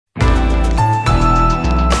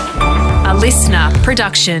listener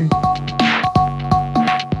production.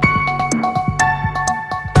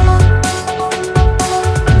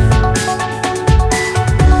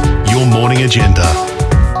 Your morning agenda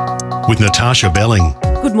with Natasha Belling.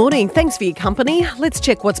 Good morning. Thanks for your company. Let's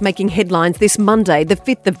check what's making headlines this Monday, the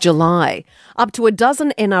 5th of July. Up to a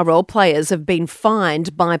dozen NRL players have been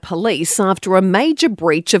fined by police after a major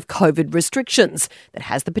breach of COVID restrictions that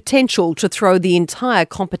has the potential to throw the entire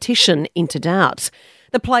competition into doubt.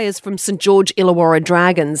 The players from St George Illawarra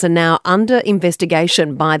Dragons are now under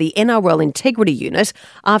investigation by the NRL Integrity Unit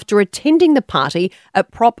after attending the party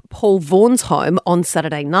at Prop Paul Vaughan's home on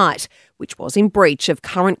Saturday night, which was in breach of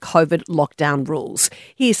current COVID lockdown rules.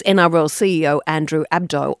 Here's NRL CEO Andrew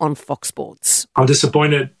Abdo on Fox Sports. I'm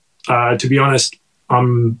disappointed. To be honest,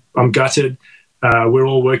 I'm gutted. We're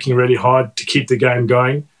all working really hard to keep the game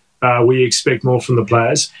going. We expect more from the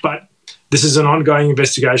players. But this is an ongoing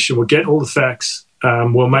investigation. We'll get all the facts.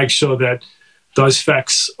 We'll make sure that those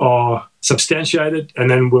facts are substantiated,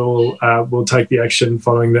 and then we'll take the action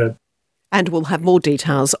following that. And we'll have more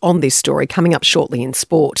details on this story coming up shortly in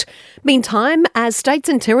sport. Meantime, as states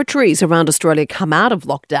and territories around Australia come out of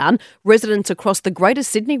lockdown, residents across the Greater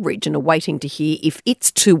Sydney region are waiting to hear if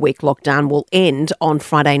its 2-week lockdown will end on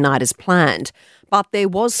Friday night as planned. But there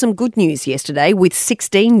was some good news yesterday, with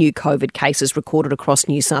 16 new COVID cases recorded across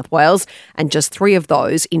New South Wales and just 3 of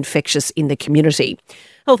those infectious in the community.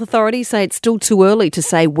 Health authorities say it's still too early to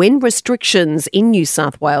say when restrictions in New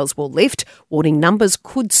South Wales will lift, warning numbers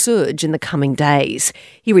could surge in the coming days.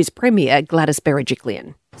 Here is Premier Gladys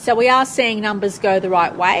Berejiklian. So we are seeing numbers go the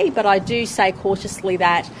right way, but I do say cautiously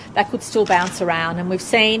that could still bounce around. And we've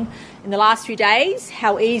seen in the last few days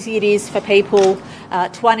how easy it is for people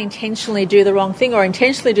to unintentionally do the wrong thing or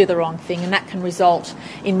intentionally do the wrong thing, and that can result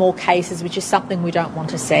in more cases, which is something we don't want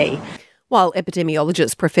to see. While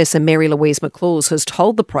epidemiologist Professor Mary Louise McLaws has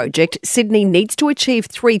told the project Sydney needs to achieve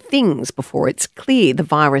 3 things before it's clear the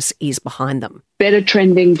virus is behind them. Better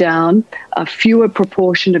trending down, a fewer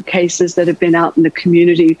proportion of cases that have been out in the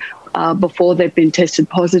community before they've been tested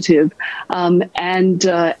positive, and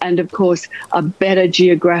of course a better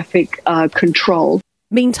geographic control.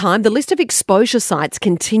 Meantime, the list of exposure sites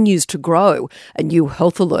continues to grow. A new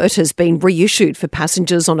health alert has been reissued for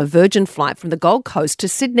passengers on a Virgin flight from the Gold Coast to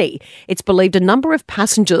Sydney. It's believed a number of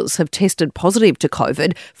passengers have tested positive to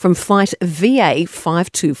COVID from flight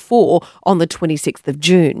VA524 on the 26th of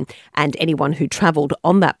June. And anyone who travelled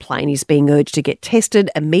on that plane is being urged to get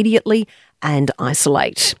tested immediately and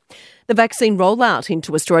isolate. The vaccine rollout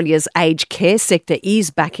into Australia's aged care sector is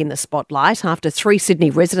back in the spotlight after 3 Sydney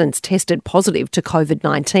residents tested positive to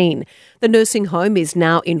COVID-19. The nursing home is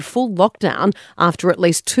now in full lockdown after at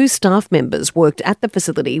least 2 staff members worked at the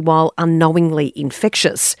facility while unknowingly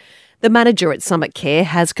infectious. The manager at Summit Care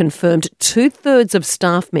has confirmed 2/3 of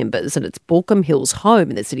staff members at its Baulkham Hills home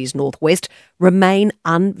in the city's northwest remain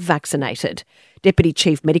unvaccinated. Deputy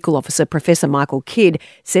Chief Medical Officer Professor Michael Kidd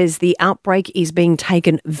says the outbreak is being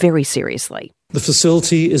taken very seriously. The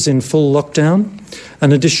facility is in full lockdown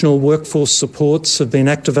and additional workforce supports have been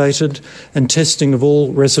activated, and testing of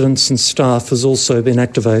all residents and staff has also been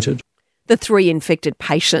activated. The 3 infected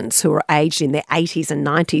patients who are aged in their 80s and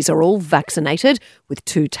 90s are all vaccinated, with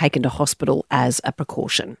 2 taken to hospital as a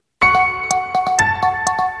precaution.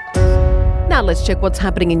 Now let's check what's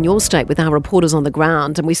happening in your state with our reporters on the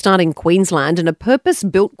ground. And we start in Queensland, and a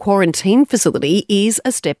purpose-built quarantine facility is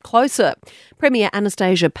a step closer. Premier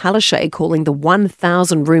Anastasia Palaszczuk calling the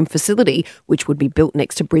 1,000-room facility, which would be built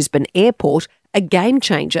next to Brisbane Airport, a game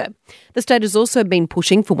changer. The state has also been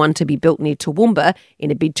pushing for one to be built near Toowoomba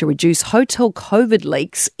in a bid to reduce hotel COVID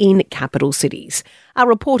leaks in capital cities. Our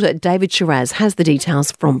reporter David Shiraz has the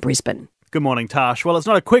details from Brisbane. Good morning, Tash. Well, it's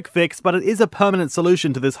not a quick fix, but it is a permanent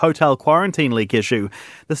solution to this hotel quarantine leak issue.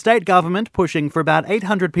 The state government pushing for about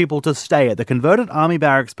 800 people to stay at the converted army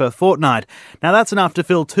barracks per fortnight. Now, that's enough to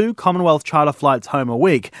fill 2 Commonwealth charter flights home a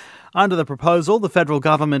week. Under the proposal, the federal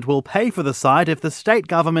government will pay for the site if the state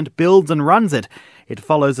government builds and runs it. It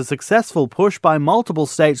follows a successful push by multiple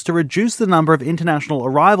states to reduce the number of international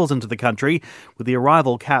arrivals into the country, with the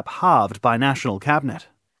arrival cap halved by National Cabinet.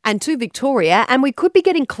 And to Victoria, and we could be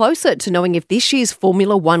getting closer to knowing if this year's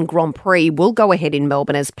Formula One Grand Prix will go ahead in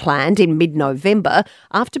Melbourne as planned in mid-November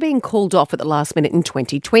after being called off at the last minute in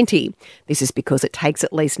 2020. This is because it takes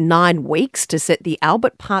at least 9 weeks to set the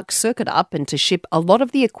Albert Park circuit up and to ship a lot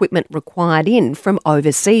of the equipment required in from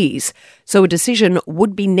overseas. So a decision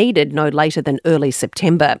would be needed no later than early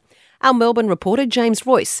September. Our Melbourne reporter, James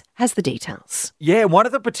Royce, has the details. Yeah, one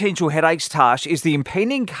of the potential headaches, Tash, is the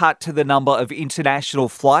impending cut to the number of international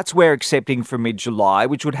flights we're accepting from mid-July,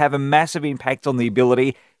 which would have a massive impact on the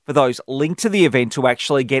ability for those linked to the event to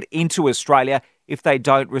actually get into Australia if they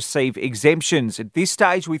don't receive exemptions. At this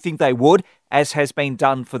stage, we think they would, as has been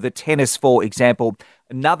done for the tennis, for example.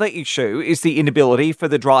 Another issue is the inability for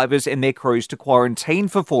the drivers and their crews to quarantine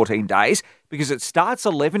for 14 days because it starts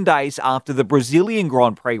 11 days after the Brazilian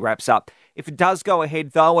Grand Prix wraps up. If it does go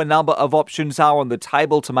ahead, though, a number of options are on the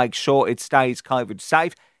table to make sure it stays COVID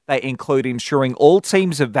safe. They include ensuring all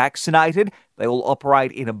teams are vaccinated, they all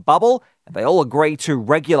operate in a bubble, and they all agree to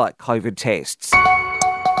regular COVID tests.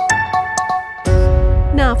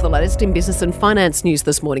 Now for the latest in business and finance news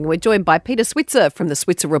this morning, we're joined by Peter Switzer from the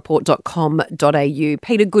switzerreport.com.au.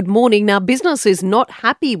 Peter, good morning. Now, business is not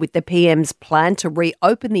happy with the PM's plan to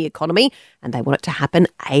reopen the economy and they want it to happen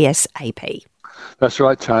ASAP. That's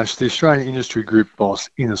right, Tash. The Australian Industry Group boss,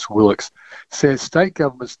 Innes Willox, says state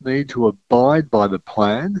governments need to abide by the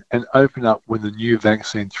plan and open up when the new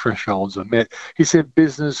vaccine thresholds are met. He said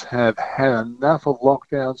business have had enough of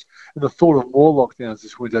lockdowns and the thought of more lockdowns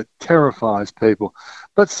this winter terrifies people.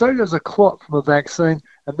 But so does a clot from a vaccine,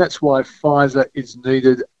 and that's why Pfizer is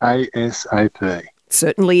needed ASAP.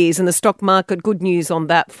 Certainly is. And the stock market, good news on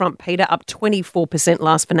that front, Peter, up 24%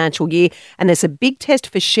 last financial year. And there's a big test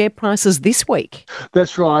for share prices this week.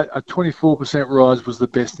 That's right. A 24% rise was the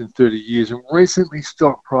best in 30 years. And recently,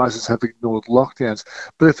 stock prices have ignored lockdowns.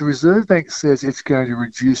 But if the Reserve Bank says it's going to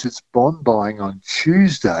reduce its bond buying on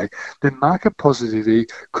Tuesday, then market positivity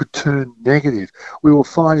could turn negative. We will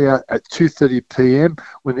find out at 2:30 p.m.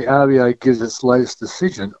 when the RBA gives its latest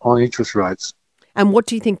decision on interest rates. And what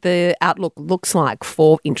do you think the outlook looks like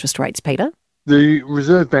for interest rates, Peter? The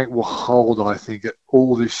Reserve Bank will hold, I think,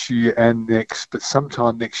 all this year and next, but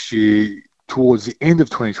sometime next year, towards the end of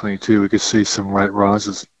 2022, we could see some rate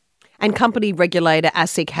rises. And company regulator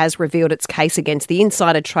ASIC has revealed its case against the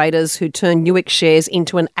insider traders who turned Nuix shares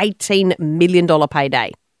into an $18 million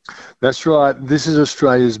payday. That's right. This is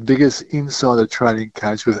Australia's biggest insider trading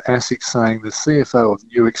case, with ASIC saying the CFO of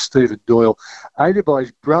Nuix, Stephen Doyle, aided by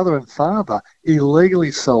his brother and father,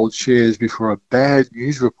 illegally sold shares before a bad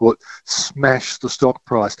news report smashed the stock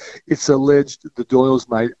price. It's alleged the Doyles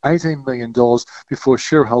made $18 million before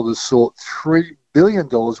shareholders saw $3 billion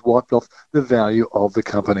wiped off the value of the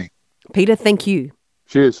company. Peter, thank you.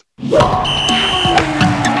 Cheers.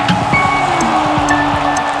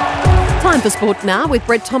 Time for sport now with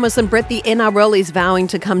Brett Thomas. And Brett, the NRL is vowing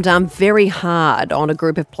to come down very hard on a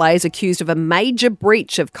group of players accused of a major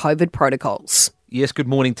breach of COVID protocols. Yes, good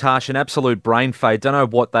morning, Tash. An absolute brain fade. Don't know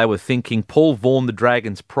what they were thinking. Paul Vaughan, the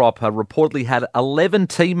Dragons prop, reportedly had 11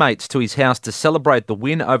 teammates to his house to celebrate the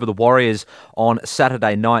win over the Warriors on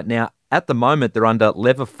Saturday night. Now, at the moment, they're under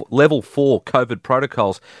level 4 COVID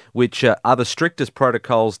protocols, which are the strictest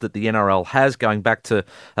protocols that the NRL has going back to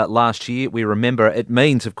last year. We remember it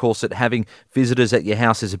means, of course, that having visitors at your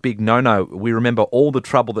house is a big no-no. We remember all the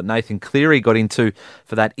trouble that Nathan Cleary got into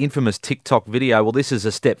for that infamous TikTok video. Well, this is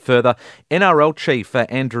a step further. NRL chief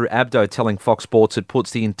Andrew Abdo telling Fox Sports it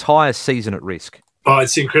puts the entire season at risk. Oh,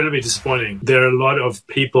 it's incredibly disappointing. There are a lot of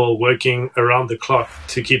people working around the clock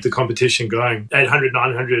to keep the competition going. 800,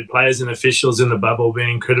 900 players and officials in the bubble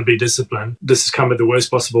being incredibly disciplined. This has come at the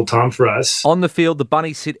worst possible time for us. On the field, the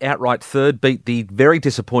Bunnies sit outright third, beat the very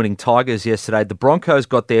disappointing Tigers yesterday. The Broncos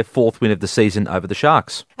got their 4th win of the season over the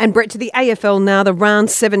Sharks. And Brett, to the AFL now, the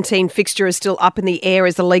round 17 fixture is still up in the air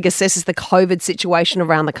as the league assesses the COVID situation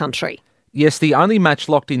around the country. Yes, the only match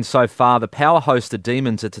locked in so far, the power host, the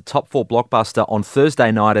Demons, it's a top 4 blockbuster on Thursday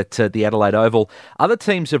night at the Adelaide Oval. Other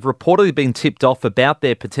teams have reportedly been tipped off about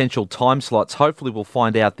their potential time slots. Hopefully we'll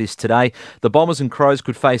find out this today. The Bombers and Crows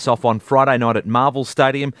could face off on Friday night at Marvel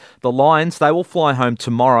Stadium. The Lions, they will fly home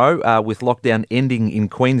tomorrow with lockdown ending in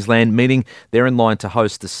Queensland, meaning they're in line to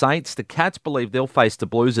host the Saints. The Cats believe they'll face the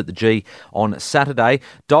Blues at the G on Saturday.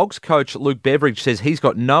 Dogs coach Luke Beveridge says he's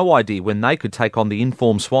got no idea when they could take on the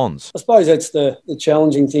informed Swans. I suppose that's the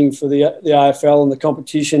challenging thing for the AFL and the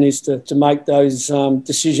competition is to make those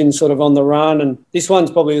decisions sort of on the run. And this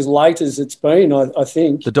one's probably as late as it's been, I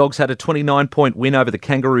think. The Dogs had a 29-point win over the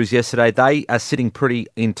Kangaroos yesterday. They are sitting pretty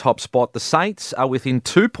in top spot. The Saints are within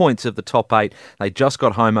 2 points of the top 8. They just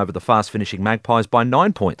got home over the fast-finishing Magpies by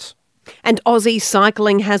 9 points. And Aussie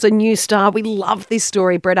cycling has a new star. We love this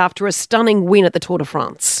story, Brett, after a stunning win at the Tour de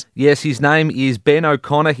France. Yes, his name is Ben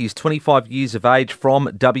O'Connor. He's 25 years of age from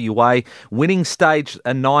WA, winning stage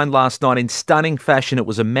 9 last night in stunning fashion. It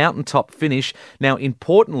was a mountaintop finish. Now,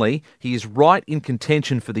 importantly, he is right in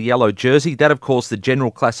contention for the yellow jersey. That, of course, the general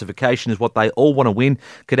classification is what they all want to win.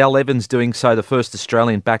 Cadel Evans doing so, the first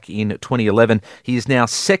Australian back in 2011. He is now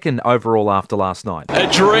 2nd overall after last night.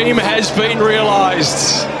 A dream has been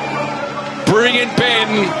realised. Brilliant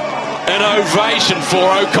Ben an ovation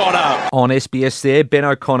for O'Connor. On SBS there, Ben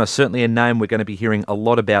O'Connor, certainly a name we're going to be hearing a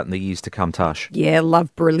lot about in the years to come, Tash. Yeah,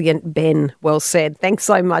 love brilliant Ben. Well said. Thanks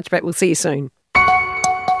so much, but we'll see you soon.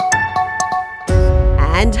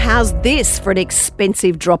 And how's this for an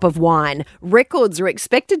expensive drop of wine? Records are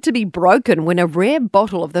expected to be broken when a rare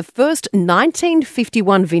bottle of the first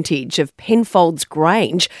 1951 vintage of Penfolds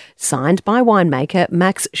Grange, signed by winemaker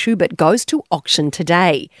Max Schubert, goes to auction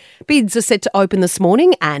today. Bids are set to open this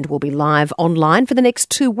morning and will be live online for the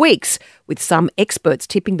next 2 weeks, with some experts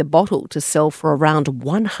tipping the bottle to sell for around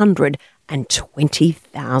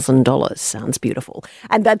 $120,000. Sounds beautiful.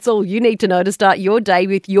 And that's all you need to know to start your day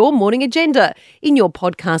with your morning agenda in your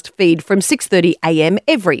podcast feed from 6:30 a.m.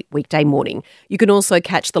 every weekday morning. You can also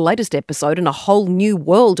catch the latest episode in a whole new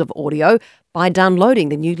world of audio by downloading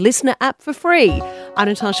the new Listener app for free. I'm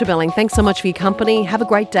Natasha Belling. Thanks so much for your company. Have a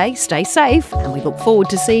great day. Stay safe. And we look forward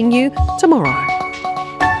to seeing you tomorrow.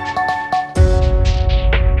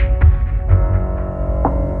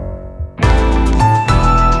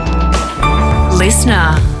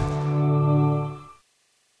 Listener.